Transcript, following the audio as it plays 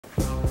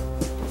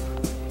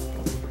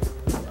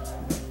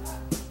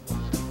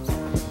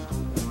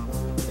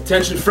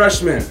Attention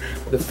freshmen,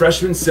 the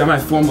freshman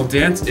semi-formal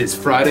dance is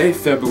Friday,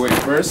 February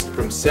 1st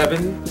from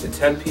 7 to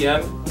 10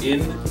 p.m.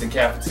 in the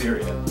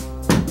cafeteria.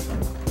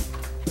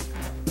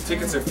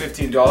 Tickets are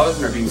 $15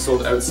 and are being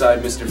sold outside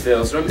Mr.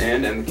 Fail's room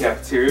and in the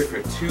cafeteria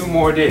for 2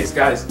 more days.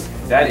 Guys,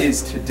 that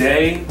is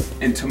today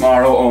and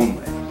tomorrow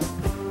only.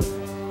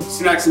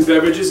 Snacks and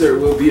beverages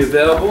will be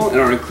available and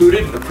are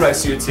included in the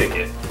price of your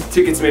ticket.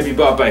 Tickets may be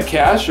bought by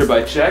cash or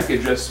by check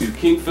addressed to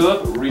King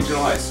Philip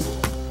Regional High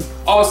School.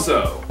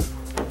 Also,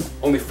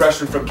 only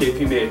freshmen from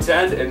KP may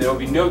attend, and there will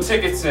be no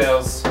ticket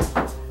sales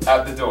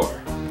at the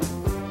door.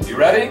 You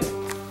ready?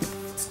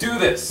 Let's do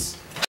this.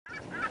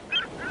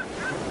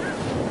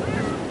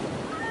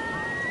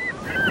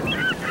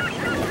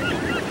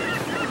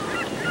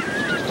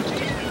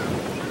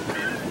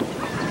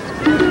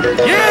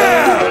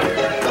 Yeah!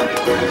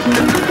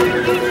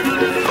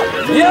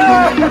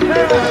 Yeah!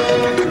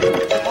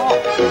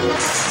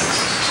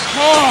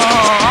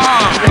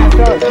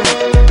 Oh.